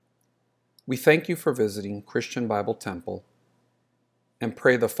We thank you for visiting Christian Bible Temple and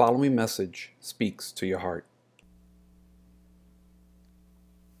pray the following message speaks to your heart.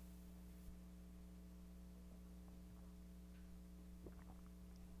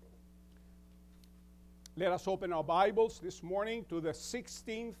 Let us open our Bibles this morning to the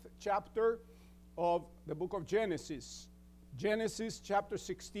 16th chapter of the book of Genesis. Genesis chapter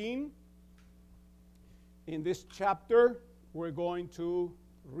 16. In this chapter, we're going to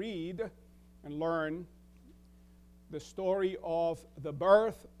read and learn the story of the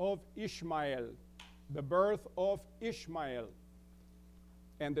birth of Ishmael, the birth of Ishmael,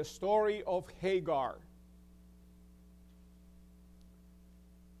 and the story of Hagar.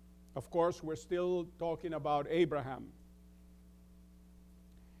 Of course, we're still talking about Abraham.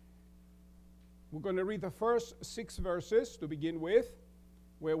 We're going to read the first 6 verses to begin with,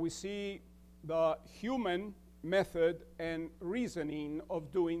 where we see the human method and reasoning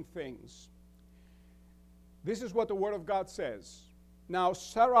of doing things. This is what the Word of God says. Now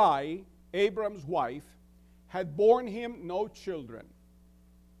Sarai, Abram's wife, had borne him no children.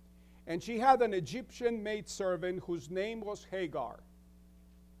 And she had an Egyptian maidservant whose name was Hagar.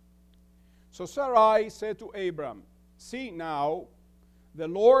 So Sarai said to Abram, "See now, the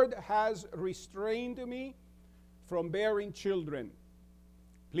Lord has restrained me from bearing children.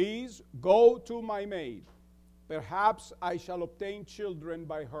 Please go to my maid. Perhaps I shall obtain children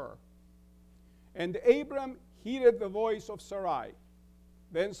by her." And Abram heeded the voice of Sarai.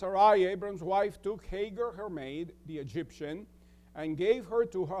 Then Sarai, Abram's wife, took Hagar, her maid, the Egyptian, and gave her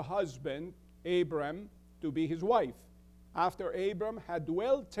to her husband, Abram, to be his wife, after Abram had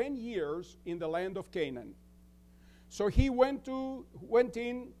dwelt 10 years in the land of Canaan. So he went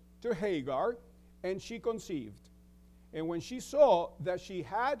in to Hagar, and she conceived. And when she saw that she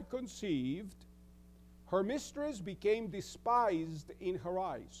had conceived, her mistress became despised in her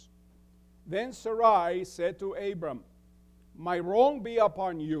eyes. Then Sarai said to Abram, "My wrong be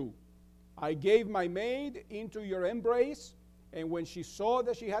upon you. I gave my maid into your embrace, and when she saw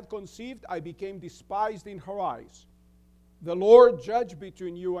that she had conceived, I became despised in her eyes. The Lord judge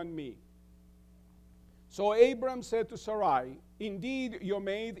between you and me." So Abram said to Sarai, "Indeed, your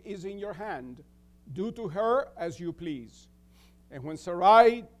maid is in your hand. Do to her as you please." And when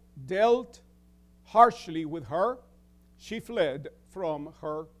Sarai dealt harshly with her, she fled from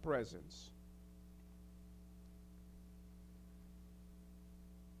her presence.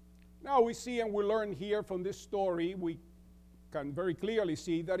 Now we see and we learn here from this story, we can very clearly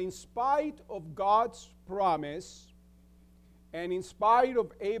see that in spite of God's promise and in spite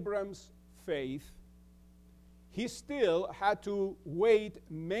of Abram's faith, he still had to wait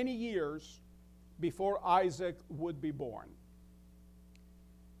many years before Isaac would be born.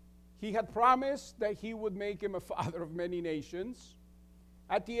 He had promised that he would make him a father of many nations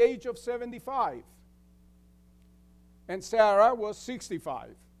at the age of 75. And Sarah was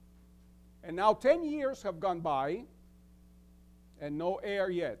 65. And now 10 years have gone by, and no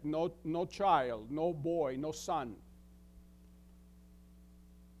heir yet, no child, no boy, no son.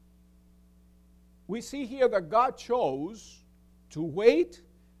 We see here that God chose to wait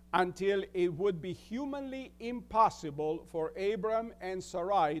until it would be humanly impossible for Abram and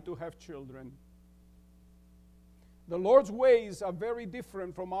Sarai to have children. The Lord's ways are very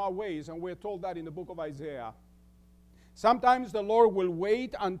different from our ways, and we're told that in the book of Isaiah. Sometimes the Lord will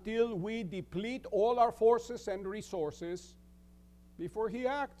wait until we deplete all our forces and resources before he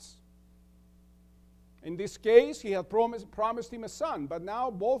acts. In this case, he had promised him a son, but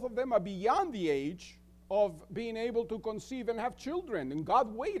now both of them are beyond the age of being able to conceive and have children, and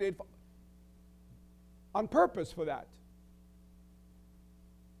God waited on purpose for that.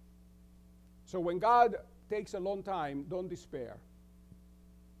 So when God takes a long time, don't despair.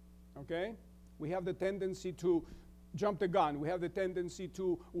 Okay? We have the tendency to jump the gun. We have the tendency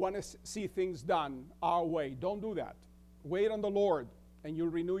to want to see things done our way. Don't do that. Wait on the Lord, and you'll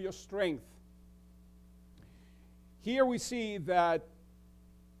renew your strength. Here we see that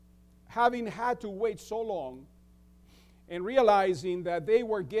having had to wait so long and realizing that they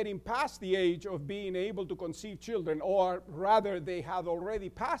were getting past the age of being able to conceive children, or rather they had already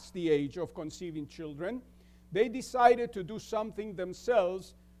passed the age of conceiving children, they decided to do something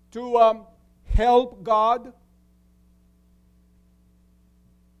themselves to help God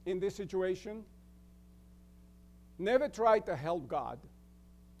in this situation. Never try to help God.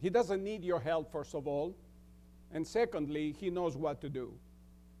 He doesn't need your help, first of all. And secondly, he knows what to do.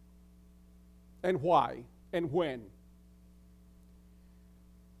 And why and when.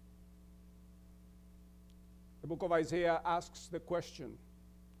 The book of Isaiah asks the question,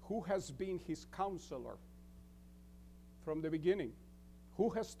 who has been his counselor from the beginning? Who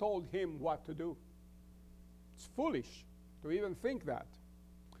has told him what to do? It's foolish to even think that.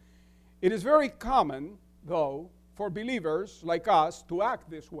 It is very common, though, for believers like us to act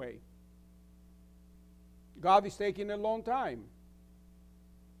this way. God is taking a long time.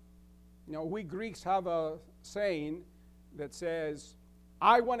 You know, we Greeks have a saying that says,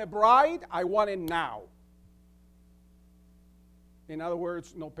 I want a bride, I want it now. In other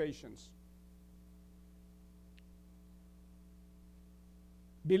words, no patience.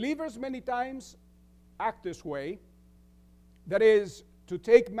 Believers many times act this way. That is, to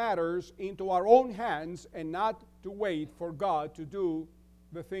take matters into our own hands and not to wait for God to do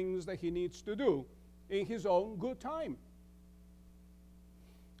the things that He needs to do in His own good time.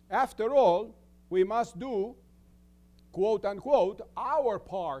 After all, we must do, quote unquote, our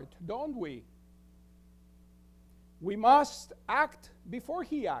part, don't we? We must act before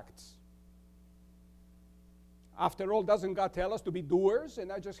He acts. After all, doesn't God tell us to be doers and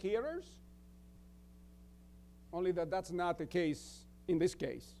not just hearers? Only that that's not the case in this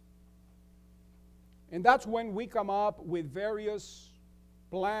case. And that's when we come up with various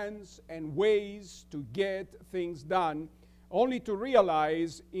plans and ways to get things done, only to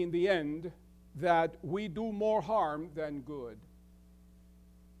realize in the end that we do more harm than good.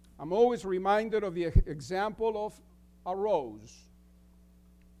 I'm always reminded of the example of a rose.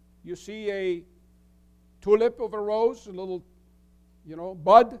 You see a tulip of a rose, a little,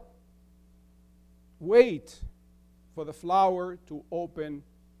 bud. Wait for the flower to open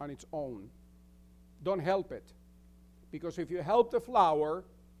on its own. Don't help it. Because if you help the flower,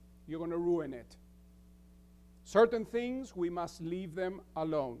 you're going to ruin it. Certain things, we must leave them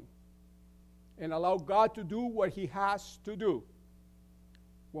alone and allow God to do what He has to do.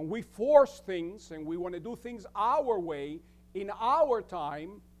 When we force things and we want to do things our way, in our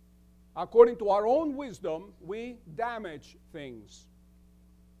time, according to our own wisdom, we damage things.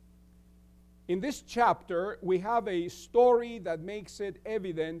 In this chapter, we have a story that makes it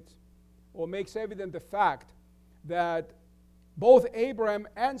evident, or makes evident the fact that both Abraham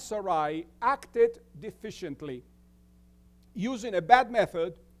and Sarai acted deficiently, using a bad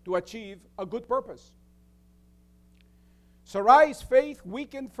method to achieve a good purpose. Sarai's faith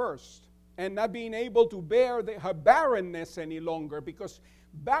weakened first, and not being able to bear her barrenness any longer, because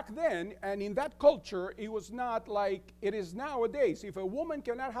back then, and in that culture, it was not like it is nowadays. If a woman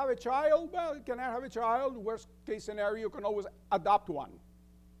cannot have a child, well, cannot have a child. Worst case scenario, you can always adopt one.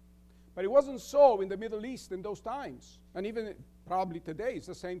 But it wasn't so in the Middle East in those times. And even probably today, it's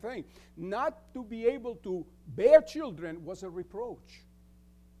the same thing. Not to be able to bear children was a reproach.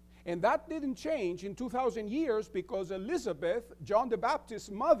 And that didn't change in 2,000 years, because Elizabeth, John the Baptist's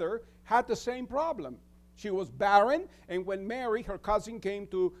mother, had the same problem. She was barren, and when Mary, her cousin, came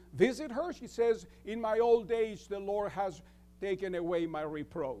to visit her, she says, in my old age, the Lord has taken away my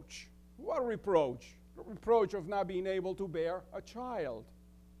reproach. What reproach? The reproach of not being able to bear a child.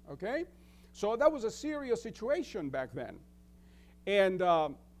 Okay? So that was a serious situation back then. And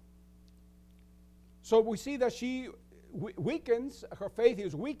so we see that she weakens, her faith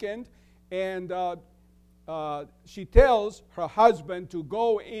is weakened, and she tells her husband to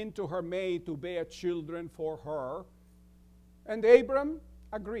go into her maid to bear children for her. And Abram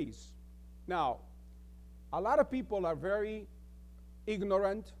agrees. Now, a lot of people are very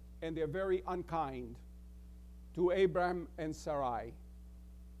ignorant and they're very unkind to Abraham and Sarai.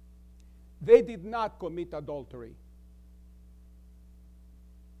 They did not commit adultery.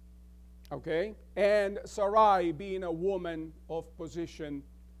 Okay? And Sarai, being a woman of position,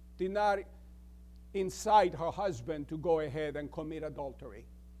 did not incite her husband to go ahead and commit adultery.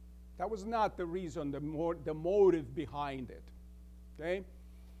 That was not the reason, the motive behind it. Okay?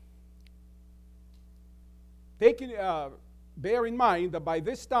 Bear in mind that by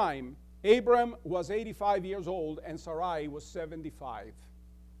this time, Abram was 85 years old and Sarai was 75.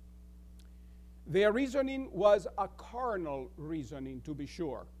 Their reasoning was a carnal reasoning, to be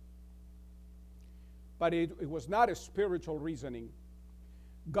sure. But it was not a spiritual reasoning.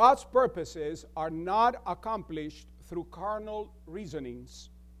 God's purposes are not accomplished through carnal reasonings,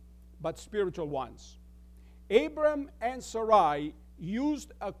 but spiritual ones. Abram and Sarai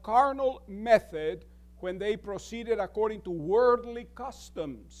used a carnal method when they proceeded according to worldly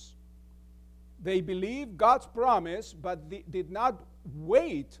customs. They believed God's promise, but they did not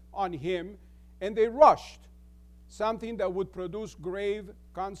wait on Him, and they rushed, something that would produce grave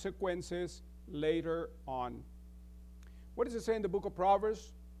consequences later on. What does it say in the book of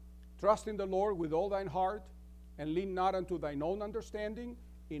Proverbs? Trust in the Lord with all thine heart, and lean not unto thine own understanding.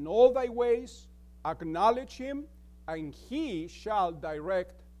 In all thy ways acknowledge Him, and He shall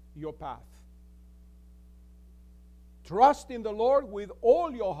direct your path. Trust in the Lord with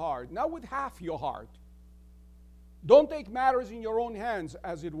all your heart, not with half your heart. Don't take matters in your own hands,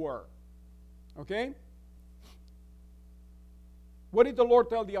 as it were. Okay? What did the Lord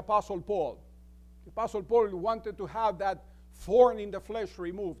tell the Apostle Paul? The Apostle Paul wanted to have that thorn in the flesh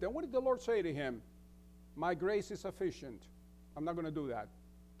removed. And what did the Lord say to him? My grace is sufficient. I'm not going to do that.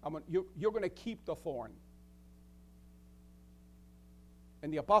 You're going to keep the thorn.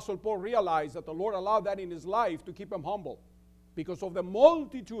 And the Apostle Paul realized that the Lord allowed that in his life to keep him humble because of the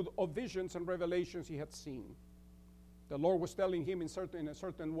multitude of visions and revelations he had seen. The Lord was telling him in a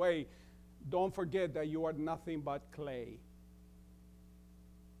certain way, don't forget that you are nothing but clay.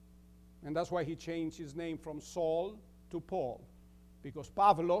 And that's why he changed his name from Saul to Paul, because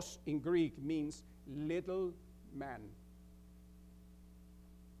Pavlos in Greek means little man.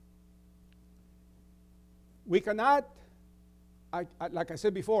 We cannot, like I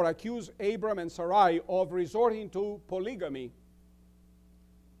said before, accuse Abram and Sarai of resorting to polygamy.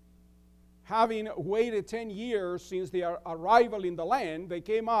 Having waited 10 years since their arrival in the land, they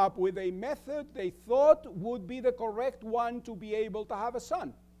came up with a method they thought would be the correct one to be able to have a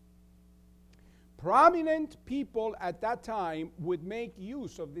son. Prominent people at that time would make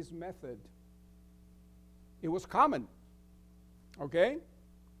use of this method. It was common. Okay?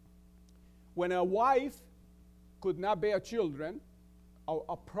 When a wife could not bear children,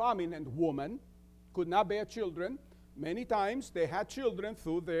 a prominent woman could not bear children, many times they had children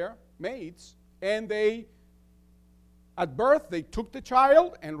through their maids, and at birth, they took the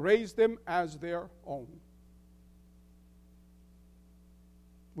child and raised them as their own.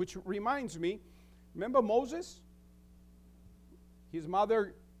 Which reminds me, remember Moses? His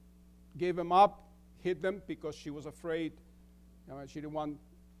mother gave him up, hid them because she was afraid. She didn't want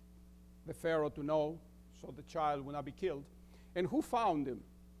the Pharaoh to know, so the child would not be killed. And who found him?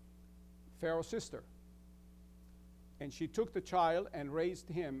 Pharaoh's sister. And she took the child and raised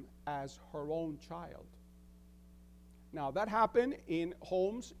him as her own child. Now, that happened in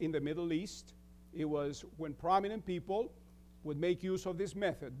homes in the Middle East. It was when prominent people would make use of this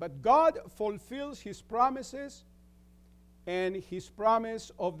method. But God fulfills his promises, and his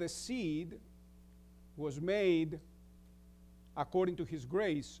promise of the seed was made according to his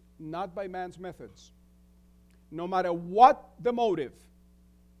grace, not by man's methods. No matter what the motive,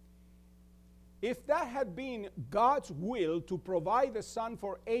 if that had been God's will to provide a son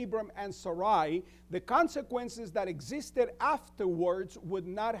for Abram and Sarai, the consequences that existed afterwards would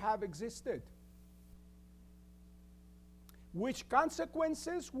not have existed. Which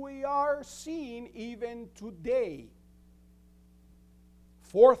consequences we are seeing even today,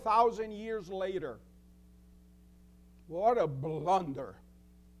 4,000 years later. What a blunder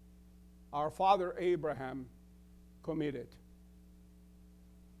our father Abraham committed.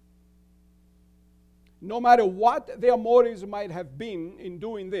 No matter what their motives might have been in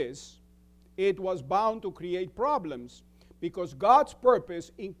doing this, it was bound to create problems because God's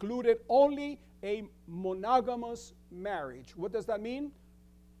purpose included only a monogamous marriage. What does that mean?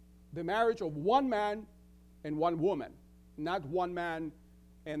 The marriage of one man and one woman, not one man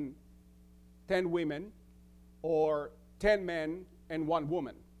and 10 women or 10 men and one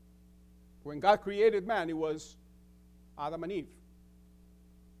woman. When God created man, it was Adam and Eve.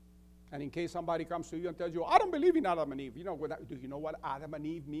 And in case somebody comes to you and tells you, I don't believe in Adam and Eve. Do you know what Adam and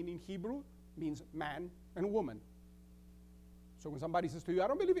Eve mean in Hebrew? It means man and woman. So when somebody says to you, I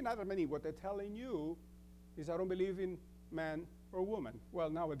don't believe in Adam and Eve, what they're telling you is I don't believe in man or woman. Well,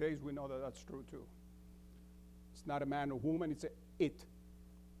 nowadays we know that that's true too. It's not a man or woman, it's a it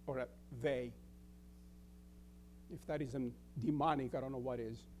or a they. If that isn't demonic, I don't know what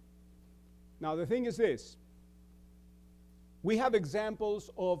is. Now the thing is this. We have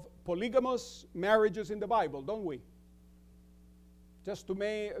examples of polygamous marriages in the Bible, don't we? Just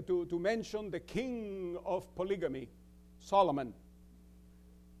to mention the king of polygamy, Solomon,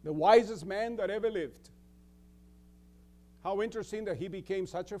 the wisest man that ever lived. How interesting that he became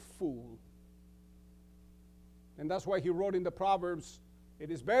such a fool. And that's why he wrote in the Proverbs,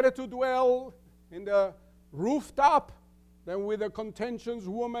 it is better to dwell in the rooftop than with a contentious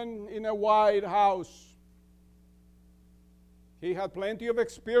woman in a wide house. He had plenty of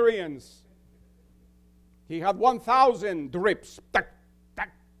experience. He had 1,000 drips. Tack,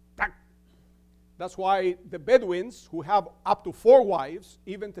 tack, tack. That's why the Bedouins, who have up to 4 wives,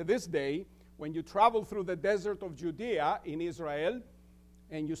 even to this day, when you travel through the desert of Judea in Israel,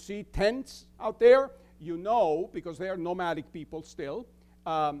 and you see tents out there, you know, because they are nomadic people still,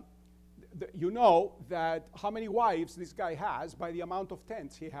 you know that how many wives this guy has by the amount of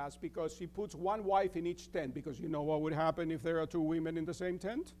tents he has, because he puts 1 wife in each tent, because you know what would happen if there are 2 women in the same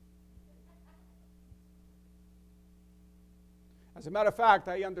tent? As a matter of fact,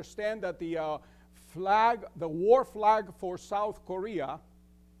 I understand that the war flag for South Korea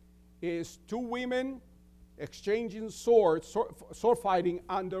is 2 women exchanging swords, sword fighting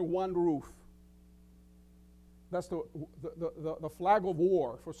under one roof. That's the flag of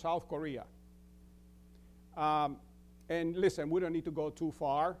war for South Korea. And listen, we don't need to go too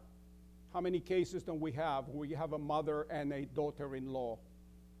far. How many cases don't we have where you have a mother and a daughter-in-law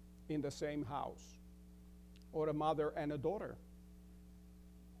in the same house? Or a mother and a daughter?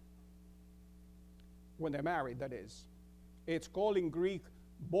 When they're married, that is. It's called in Greek,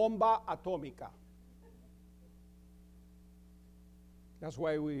 bomba atomica. That's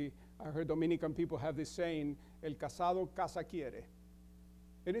why I heard Dominican people have this saying, el casado casa quiere.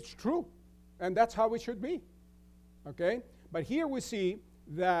 And it's true. And that's how it should be. Okay? But here we see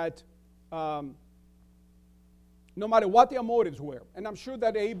that no matter what their motives were, and I'm sure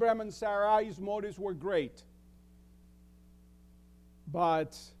that Abraham and Sarai's motives were great,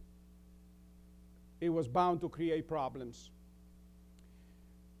 but it was bound to create problems.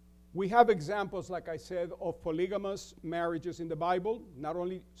 We have examples, like I said, of polygamous marriages in the Bible, not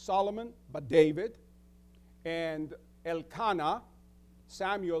only Solomon, but David, and Elkanah,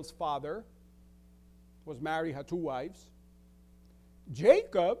 Samuel's father, was married, had 2 wives.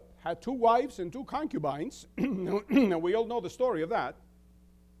 Jacob had 2 wives and 2 concubines, and we all know the story of that.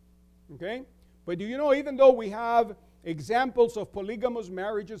 Okay? But do you know, even though we have examples of polygamous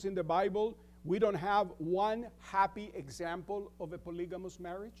marriages in the Bible, we don't have one happy example of a polygamous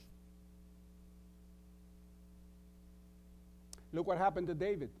marriage? Look what happened to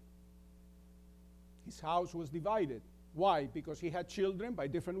David. His house was divided. Why? Because he had children by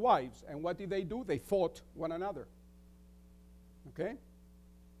different wives. And what did they do? They fought one another. Okay?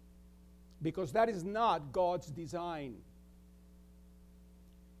 Because that is not God's design.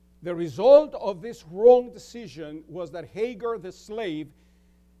 The result of this wrong decision was that Hagar, the slave,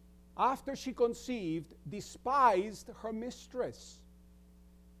 after she conceived, despised her mistress.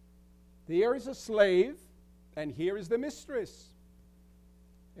 There is a slave, and here is the mistress.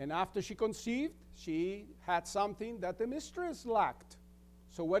 And after she conceived, she had something that the mistress lacked.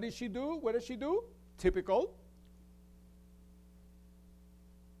 So what did she do? What does she do? Typical.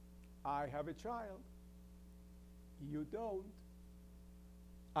 I have a child. You don't.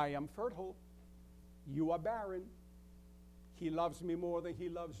 I am fertile. You are barren. He loves me more than he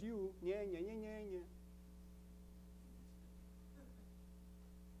loves you. Nya, nya, nya, nya, nya.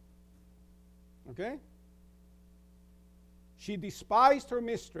 Okay? She despised her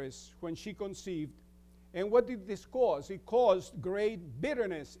mistress when she conceived. And what did this cause? It caused great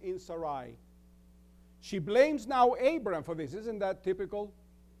bitterness in Sarai. She blames now Abram for this. Isn't that typical?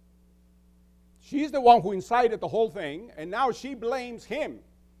 She's the one who incited the whole thing, and now she blames him.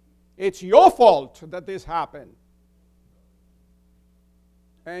 It's your fault that this happened.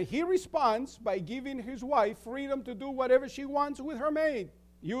 And he responds by giving his wife freedom to do whatever she wants with her maid,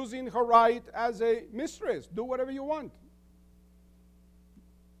 using her right as a mistress. Do whatever you want.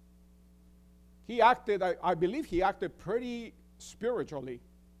 He acted, I believe he acted pretty spiritually,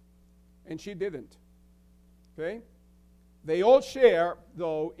 and she didn't. Okay? They all share,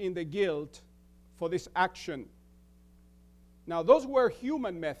 though, in the guilt for this action. Now, those were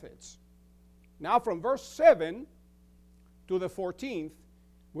human methods. Now, from verse 7 to the 14th,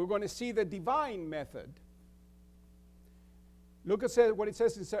 we're going to see the divine method. Look at what it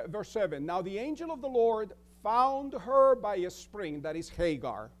says in verse 7. Now, the angel of the Lord found her by a spring, that is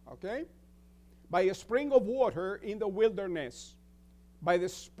Hagar, okay? By a spring of water in the wilderness, by the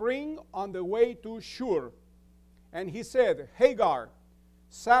spring on the way to Shur. And he said, Hagar,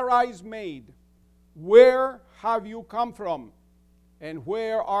 Sarai's maid, where have you come from? And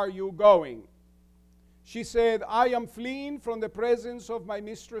where are you going? She said, I am fleeing from the presence of my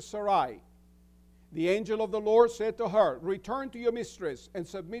mistress Sarai. The angel of the Lord said to her, return to your mistress and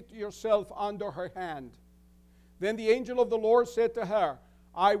submit yourself under her hand. Then the angel of the Lord said to her,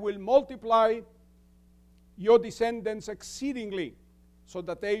 I will multiply your descendants exceedingly, so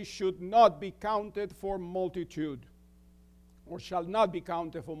that they should not be counted for multitude, or shall not be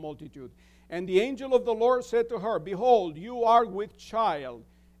counted for multitude. And the angel of the Lord said to her, behold, you are with child,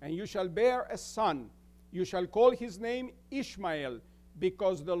 and you shall bear a son. You shall call his name Ishmael,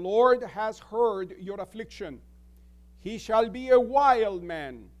 because the Lord has heard your affliction. He shall be a wild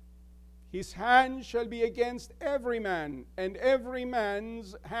man. His hand shall be against every man, and every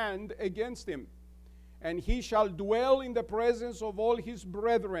man's hand against him. And he shall dwell in the presence of all his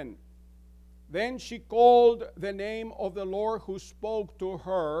brethren. Then she called the name of the Lord who spoke to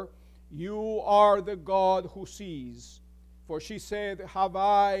her, you are the God who sees. For she said, have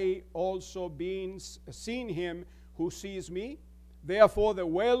I also seen him who sees me? Therefore the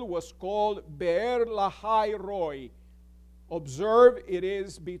well was called Be'er Lahai Roi. Observe, it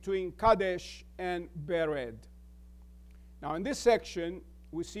is between Kadesh and Bered. Now in this section,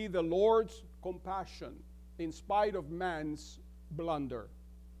 we see the Lord's compassion in spite of man's blunder.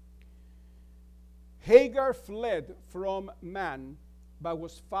 Hagar fled from man, but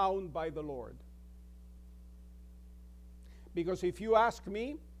was found by the Lord. Because if you ask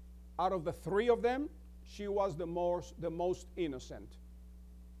me, out of the three of them, she was the most innocent.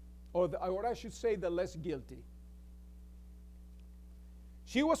 Or I should say, the less guilty.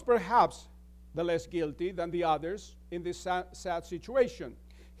 She was perhaps the less guilty than the others in this sad situation.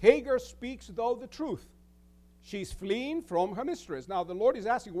 Hagar speaks, though, the truth. She's fleeing from her mistress. Now, the Lord is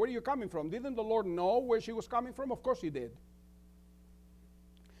asking, where are you coming from? Didn't the Lord know where she was coming from? Of course he did.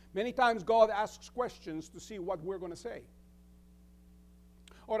 Many times God asks questions to see what we're going to say.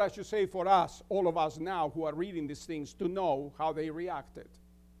 Or I should say for us, all of us now who are reading these things, to know how they reacted.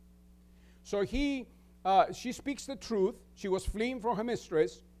 So she speaks the truth. She was fleeing from her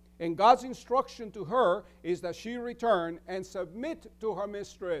mistress. And God's instruction to her is that she return and submit to her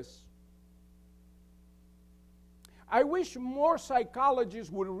mistress. I wish more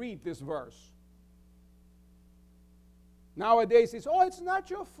psychologists would read this verse. Nowadays it's not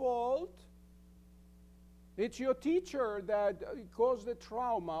your fault. It's your teacher that caused the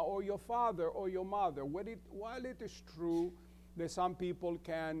trauma, or your father or your mother. While it is true that some people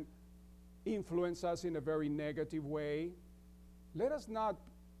can influence us in a very negative way, let us not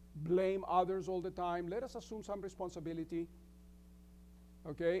blame others all the time. Let us assume some responsibility.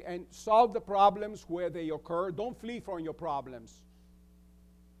 Okay? And solve the problems where they occur. Don't flee from your problems.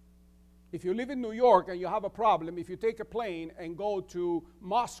 If you live in New York and you have a problem, if you take a plane and go to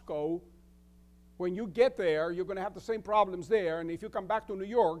Moscow, when you get there, you're going to have the same problems there. And if you come back to New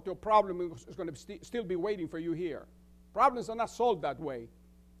York, the problem is going to still be waiting for you here. Problems are not solved that way.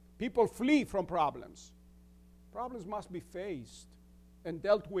 People flee from problems. Problems must be faced and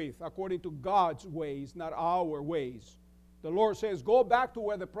dealt with according to God's ways, not our ways. The Lord says, go back to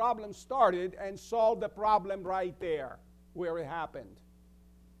where the problem started and solve the problem right there where it happened.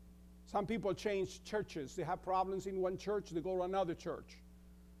 Some people change churches. They have problems in one church, they go to another church.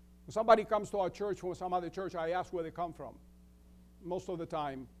 When somebody comes to our church from some other church, I ask where they come from, most of the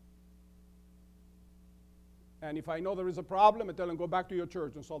time. And if I know there is a problem, I tell them, go back to your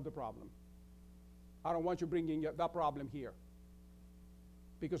church and solve the problem. I don't want you bringing that problem here.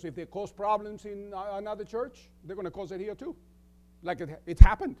 Because if they cause problems in another church, they're going to cause it here too. Like it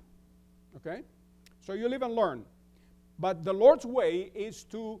happened. Okay? So you live and learn. But the Lord's way is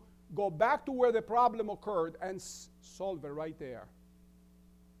to go back to where the problem occurred and solve it right there.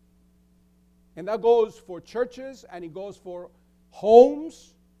 And that goes for churches, and it goes for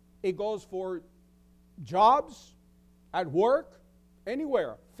homes, it goes for jobs, at work,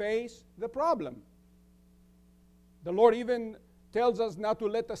 anywhere. Face the problem. The Lord even tells us not to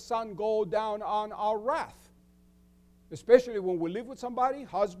let the sun go down on our wrath. Especially when we live with somebody,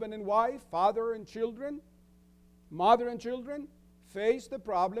 husband and wife, father and children, mother and children. Face the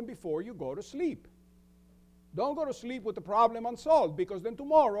problem before you go to sleep. Don't go to sleep with the problem unsolved, because then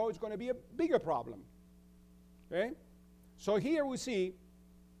tomorrow it's going to be a bigger problem. Okay? So here we see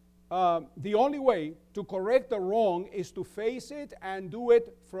the only way to correct the wrong is to face it and do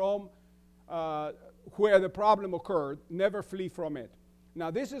it from where the problem occurred. Never flee from it. Now,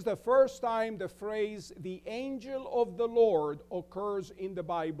 this is the first time the phrase, the angel of the Lord, occurs in the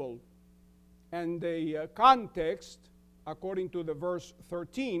Bible. And the context, according to the verse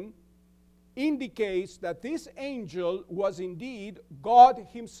 13, indicates that this angel was indeed God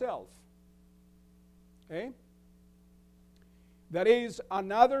himself. Okay? That is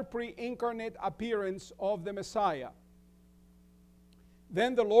another pre-incarnate appearance of the Messiah.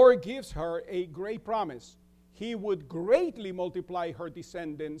 Then the Lord gives her a great promise. He would greatly multiply her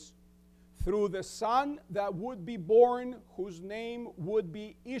descendants through the son that would be born, whose name would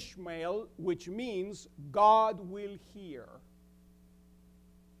be Ishmael, which means God will hear.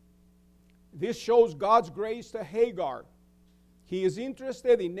 This shows God's grace to Hagar. He is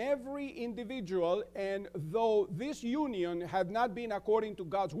interested in every individual, and though this union had not been according to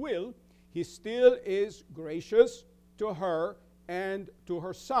God's will, he still is gracious to her and to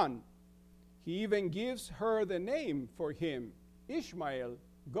her son. He even gives her the name for him, Ishmael.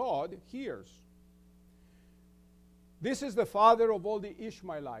 God hears. This is the father of all the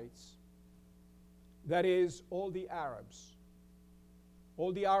Ishmaelites. That is, all the Arabs.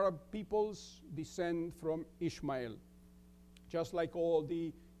 All the Arab peoples descend from Ishmael. Just like all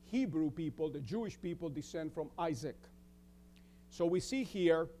the Hebrew people, the Jewish people, descend from Isaac. So we see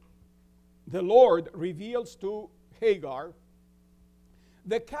here, the Lord reveals to Hagar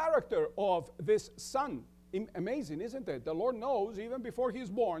the character of this son. Amazing, isn't it? The Lord knows even before he's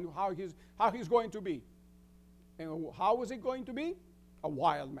born how he's going to be. And how is he going to be? A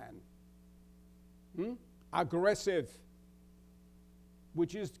wild man. Aggressive,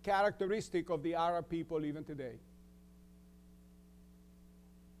 which is characteristic of the Arab people even today.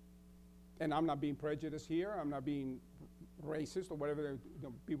 And I'm not being prejudiced here. I'm not being racist or whatever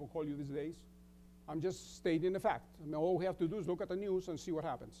people call you these days. I'm just stating the fact. I mean, all we have to do is look at the news and see what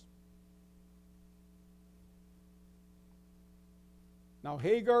happens. Now,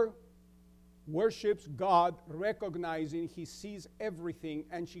 Hagar worships God, recognizing he sees everything,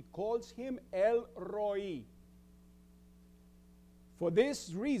 and she calls him El Roi. For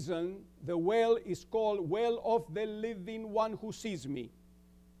this reason, the well is called Well of the Living One Who Sees Me.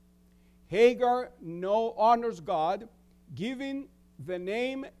 Hagar honors God, giving the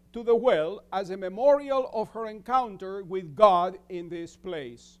name to the well as a memorial of her encounter with God in this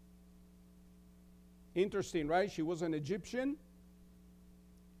place. Interesting, right? She was an Egyptian,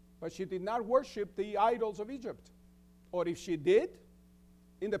 but she did not worship the idols of Egypt. Or if she did,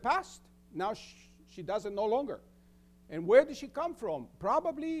 in the past, now she doesn't no longer. And where did she come from?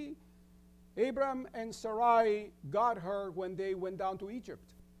 Probably Abram and Sarai got her when they went down to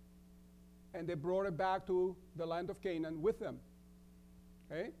Egypt. And they brought her back to the land of Canaan with them.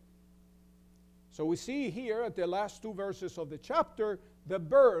 Okay? So we see here at the last two verses of the chapter, the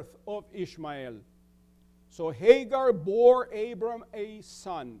birth of Ishmael. So Hagar bore Abram a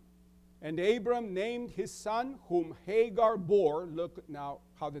son. And Abram named his son, whom Hagar bore, look now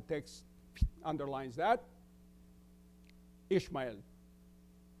how the text underlines that, Ishmael.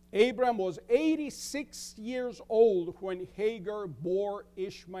 Abram was 86 years old when Hagar bore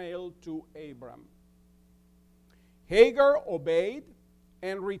Ishmael to Abram. Hagar obeyed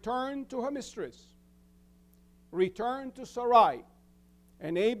and returned to her mistress, returned to Sarai.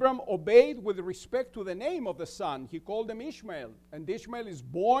 And Abram obeyed with respect to the name of the son. He called him Ishmael. And Ishmael is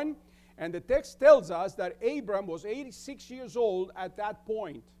born. And the text tells us that Abram was 86 years old at that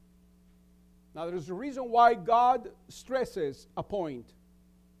point. Now, there's a reason why God stresses a point,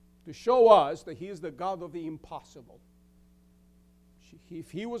 to show us that he is the God of the impossible. If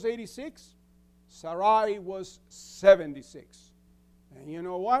he was 86, Sarai was 76. And you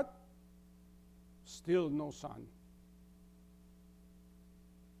know what? Still no son.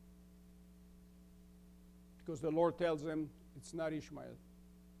 Because the Lord tells them it's not Ishmael.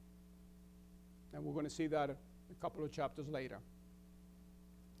 And we're going to see that a couple of chapters later.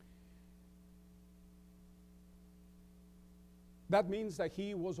 That means that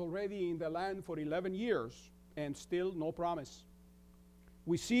he was already in the land for 11 years and still no promise.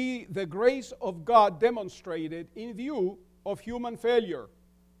 We see the grace of God demonstrated in view of human failure.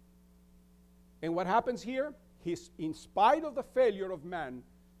 And what happens here? In spite of the failure of man,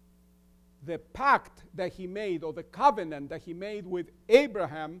 the pact that he made, or the covenant that he made with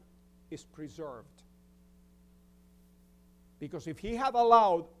Abraham, is preserved. Because if he had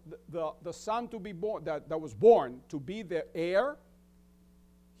allowed the son to be born, that was born, to be the heir,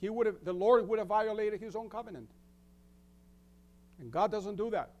 the Lord would have violated his own covenant. And God doesn't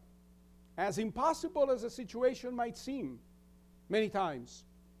do that. As impossible as the situation might seem, many times,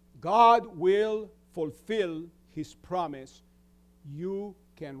 God will fulfill his promise. You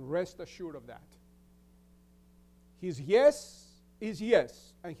can rest assured of that. His yes is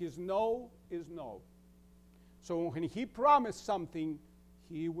yes, and his no is no. So when he promised something,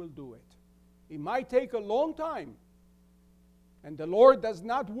 he will do it. It might take a long time, and the Lord does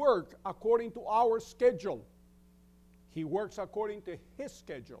not work according to our schedule. He works according to his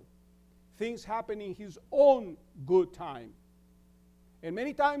schedule. Things happen in his own good time. And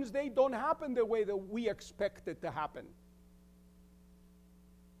many times they don't happen the way that we expect it to happen.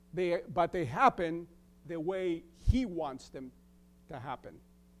 But they happen the way he wants them to happen.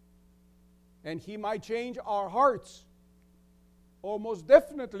 And he might change our hearts, or most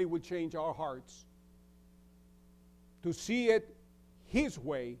definitely would change our hearts, to see it his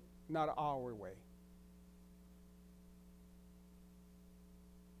way, not our way.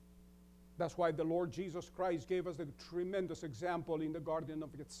 That's why the Lord Jesus Christ gave us a tremendous example in the Garden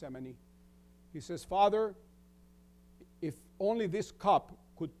of Gethsemane. He says, Father, if only this cup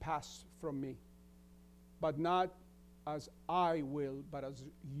could pass from me, but not as I will, but as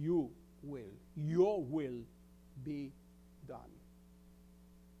you will. Your will be done.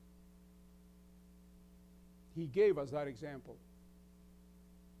 He gave us that example.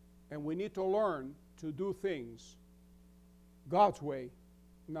 And we need to learn to do things God's way,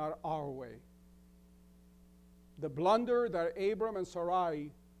 not our way. The blunder that Abram and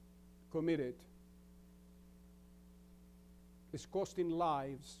Sarai committed is costing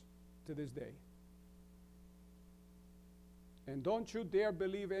lives to this day. And don't you dare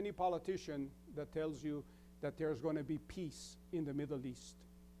believe any politician that tells you that there's going to be peace in the Middle East.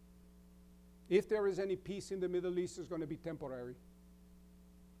 If there is any peace in the Middle East, it's going to be temporary,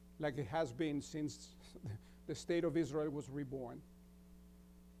 like it has been since the state of Israel was reborn.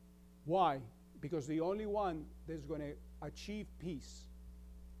 Why? Because the only one that's going to achieve peace,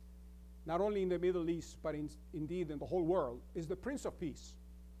 not only in the Middle East, but indeed in the whole world, is the Prince of Peace.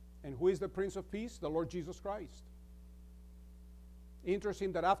 And who is the Prince of Peace? The Lord Jesus Christ.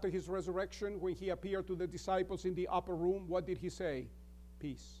 Interesting that after his resurrection, when he appeared to the disciples in the upper room, what did he say?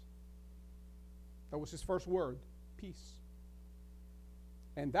 Peace. That was his first word, peace.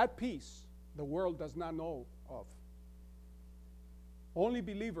 And that peace, the world does not know of. Only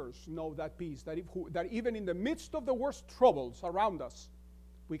believers know that peace, that even in the midst of the worst troubles around us,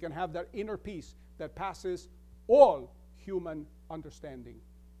 we can have that inner peace that passes all human understanding.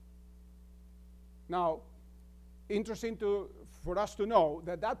 Now, interesting for us to know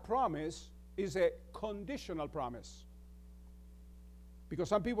that promise is a conditional promise. Because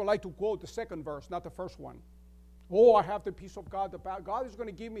some people like to quote the second verse, not the first one. Oh, I have the peace of God. God is going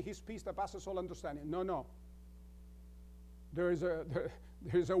to give me his peace that passes all understanding. No. There is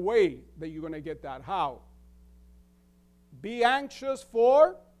a way that you're going to get that. How? Be anxious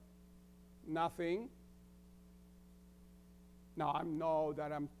for nothing. Now, I know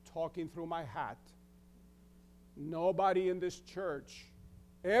that I'm talking through my hat. Nobody in this church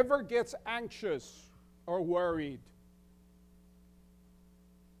ever gets anxious or worried.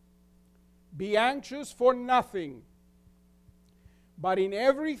 Be anxious for nothing, but in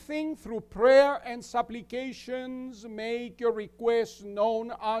everything through prayer and supplications make your requests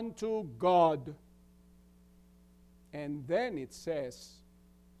known unto God. And then it says,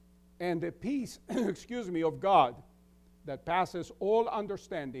 and the peace, of God that passes all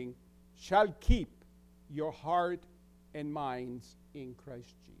understanding shall keep your heart and minds in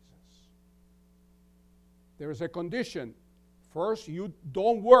Christ Jesus. There is a condition. First, you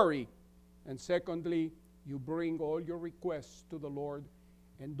don't worry. And secondly, you bring all your requests to the Lord.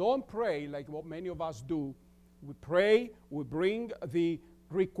 And don't pray like what many of us do. We pray, we bring the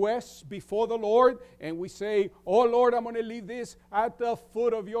requests before the Lord, and we say, oh Lord, I'm going to leave this at the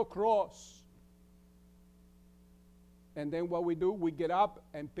foot of your cross. And then what we do, we get up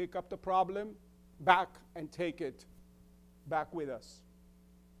and pick up the problem back and take it back with us.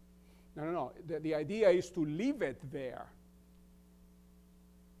 No. The idea is to leave it there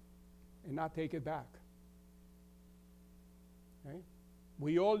and not take it back. Okay?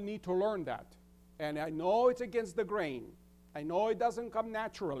 We all need to learn that. And I know it's against the grain. I know it doesn't come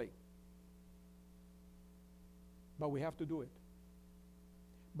naturally. But we have to do it.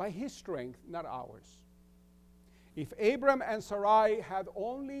 By his strength, not ours. If Abram and Sarai had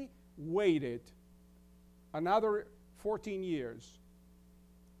only waited another 14 years,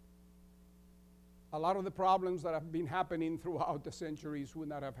 a lot of the problems that have been happening throughout the centuries would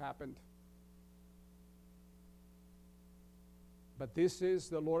not have happened. But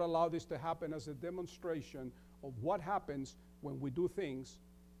the Lord allowed this to happen as a demonstration of what happens when we do things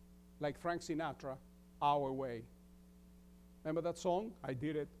like Frank Sinatra, our way. Remember that song? I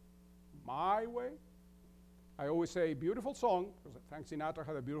did it my way. I always say, beautiful song, because Frank Sinatra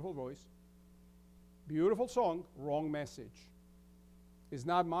had a beautiful voice. Beautiful song, wrong message. It's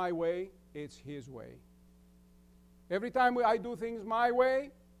not my way, it's his way. Every time I do things my way,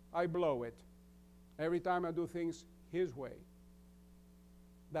 I blow it. Every time I do things his way,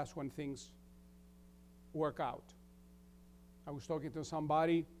 that's when things work out. I was talking to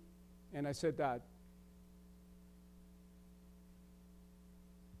somebody, and I said that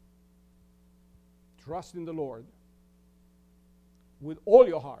trust in the Lord with all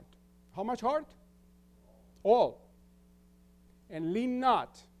your heart. How much heart? All. And lean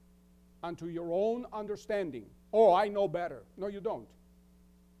not unto your own understanding. Oh, I know better. No, you don't.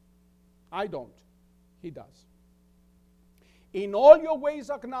 I don't. He does. In all your ways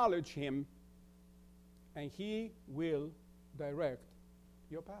acknowledge him, and he will direct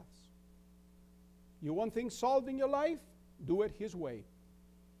your paths. You want things solved in your life? Do it his way.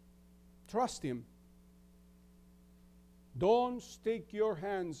 Trust him. Don't stick your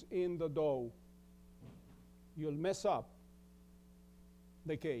hands in the dough. You'll mess up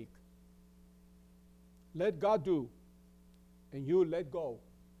the cake. Let God do, and you let go.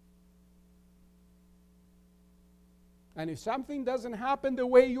 And if something doesn't happen the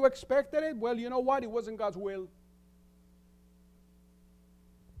way you expected it, well, you know what? It wasn't God's will.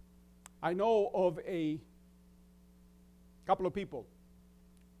 I know of a couple of people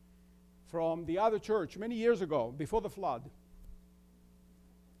from the other church many years ago, before the flood.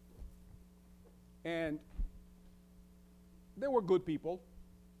 And they were good people.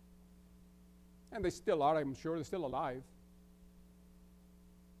 And they still are, I'm sure. They're still alive.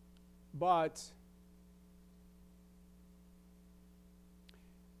 But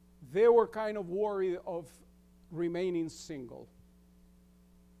they were kind of worried of remaining single.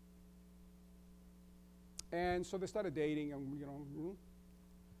 And so they started dating, and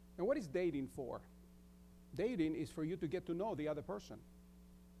and what is dating for? Dating is for you to get to know the other person.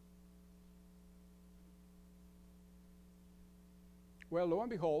 Well, lo and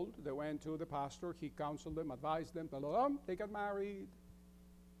behold, they went to the pastor. He counseled them, advised them. They got married.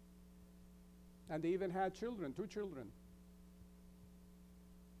 And they even had children, 2 children.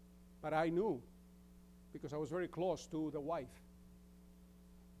 But I knew, because I was very close to the wife.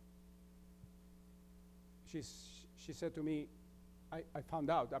 She said to me, I found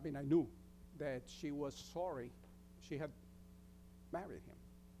out, I knew that she was sorry she had married him.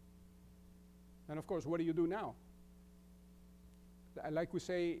 And of course, what do you do now? Like we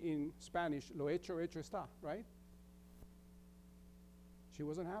say in Spanish, lo hecho, hecho está, right? She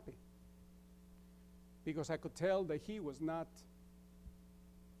wasn't happy. Because I could tell that he was not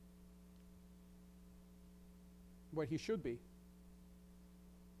what he should be.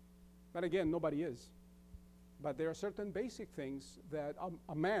 But again, nobody is. But there are certain basic things that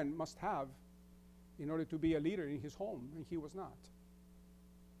a man must have in order to be a leader in his home, and he was not.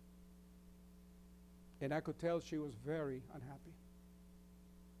 And I could tell she was very unhappy.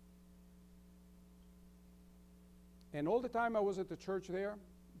 And all the time I was at the church there,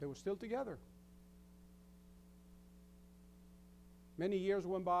 they were still together. Many years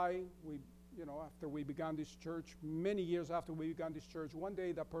went by. After we began this church, many years after we began this church, one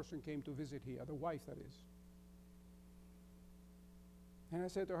day that person came to visit here, the wife that is. And I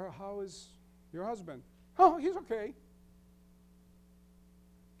said to her, how is your husband? Oh, he's okay.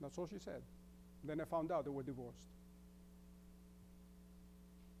 That's all she said. Then I found out they were divorced.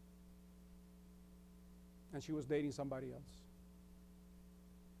 And she was dating somebody else.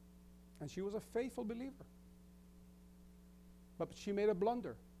 And she was a faithful believer. But she made a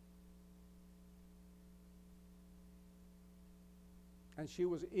blunder. And she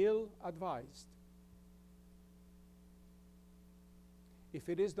was ill-advised. If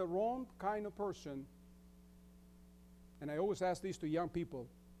it is the wrong kind of person, and I always ask this to young people,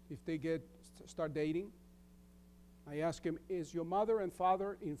 if they start dating, I ask them, is your mother and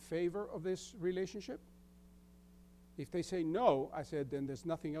father in favor of this relationship? If they say no, I said, then there's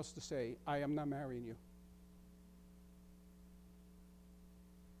nothing else to say. I am not marrying you.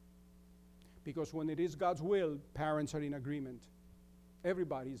 Because when it is God's will, parents are in agreement.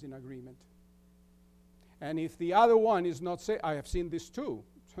 Everybody is in agreement. And if the other one is not I have seen this too,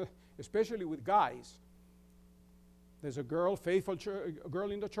 especially with guys. There's a girl, faithful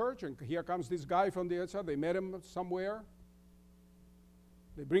girl in the church, and here comes this guy from the outside. They met him somewhere.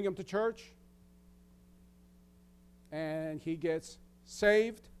 They bring him to church. And he gets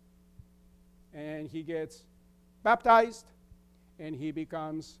saved, and he gets baptized, and he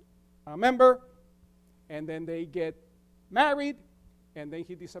becomes a member, and then they get married, and then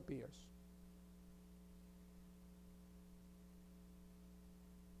he disappears.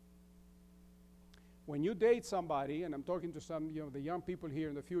 When you date somebody, and I'm talking to some, the young people here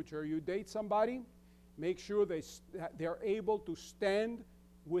in the future, you date somebody, make sure they're able to stand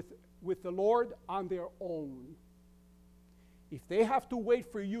with the Lord on their own. If they have to wait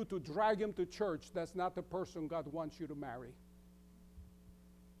for you to drag them to church, that's not the person God wants you to marry.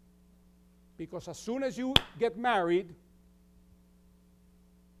 Because as soon as you get married,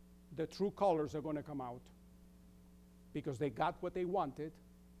 the true colors are going to come out. Because they got what they wanted.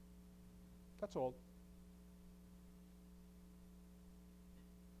 That's all.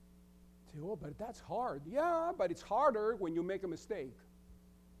 Say, oh, but that's hard. Yeah, but it's harder when you make a mistake.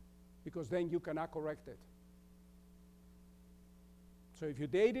 Because then you cannot correct it. So if you're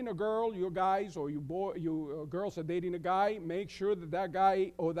dating a girl, you guys, or you girls are dating a guy, make sure that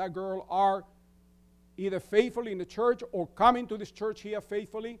guy or that girl are either faithfully in the church or coming to this church here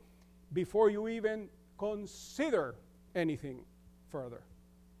faithfully before you even consider anything further.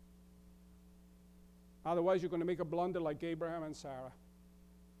 Otherwise, you're going to make a blunder like Abraham and Sarah.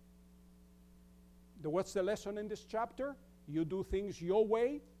 What's the lesson in this chapter? You do things your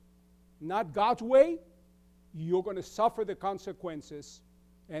way, not God's way, you're going to suffer the consequences,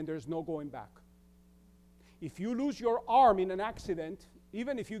 and there's no going back. If you lose your arm in an accident,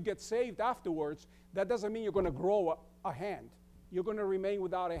 even if you get saved afterwards, that doesn't mean you're going to grow a hand. You're going to remain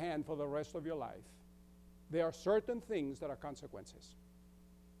without a hand for the rest of your life. There are certain things that are consequences.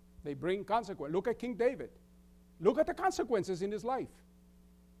 They bring consequences. Look at King David. Look at the consequences in his life.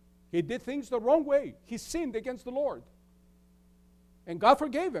 He did things the wrong way. He sinned against the Lord. And God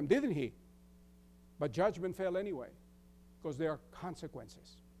forgave him, didn't he? But judgment fell anyway, because there are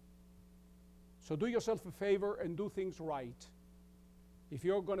consequences. So do yourself a favor and do things right. If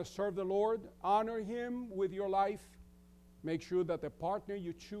you're going to serve the Lord, honor him with your life. Make sure that the partner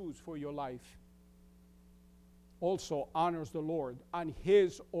you choose for your life also honors the Lord on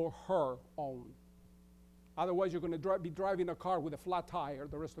his or her own. Otherwise, you're going to be driving a car with a flat tire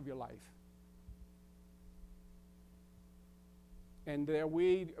the rest of your life. And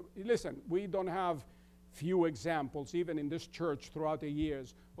we don't have few examples, even in this church throughout the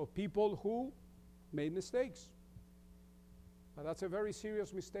years, of people who made mistakes. But that's a very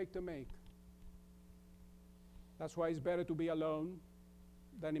serious mistake to make. That's why it's better to be alone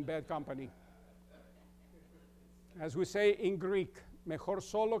than in bad company. As we say in Greek, mejor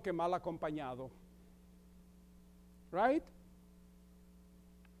solo que mal acompañado. Right?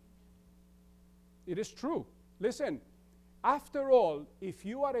 It is true. Listen, after all, if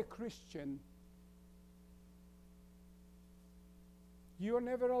you are a Christian, you are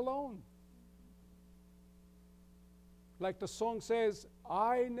never alone. Like the song says,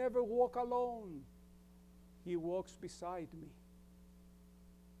 I never walk alone. He walks beside me.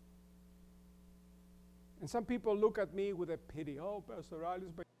 And some people look at me with a pity. Oh, Pastor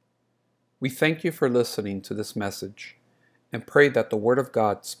Alice. We thank you for listening to this message and pray that the Word of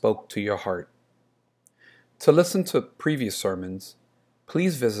God spoke to your heart. To listen to previous sermons,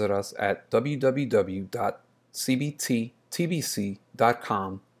 please visit us at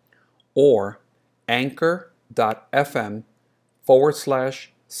www.cbttbc.com or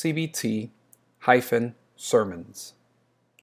anchor.fm/CBT-sermons.